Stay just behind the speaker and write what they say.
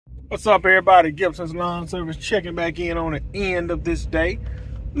What's up, everybody? Gibson's Lawn Service checking back in on the end of this day.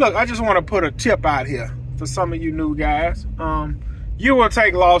 Look, I just want to put a tip out here for some of you new guys. You will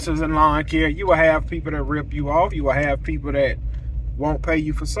take losses in lawn care. You will have people that rip you off. You will have people that won't pay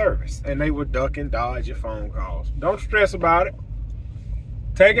you for service, and they will duck and dodge your phone calls. Don't stress about it.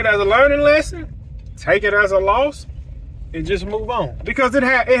 Take it as a learning lesson. Take it as a loss, and just move on. Because it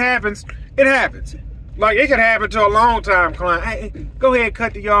happens. It happens. Like, it could happen to a long-time client. Hey, go ahead,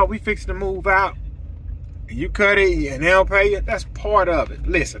 cut the yard. We fixing to move out. You cut it, and they'll pay you. That's part of it.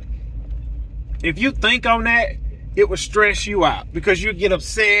 Listen, if you think on that, it will stress you out because you get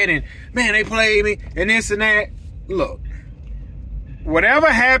upset and, man, they played me and this and that. Look, whatever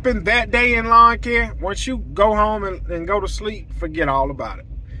happened that day in lawn care, once you go home and go to sleep, forget all about it.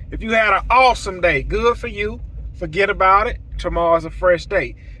 If you had an awesome day, good for you. Forget about it. Tomorrow's a fresh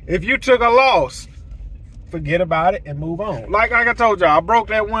day. If you took a loss, forget about it and move on. Like I told y'all, I broke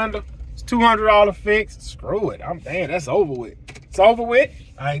that window. It's $200 fix. Screw it. That's over with. It's over with.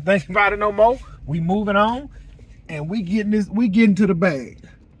 I ain't thinking about it no more. We moving on, and we getting to the bag.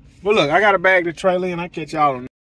 But look, I got a bag to trailer, and I catch y'all on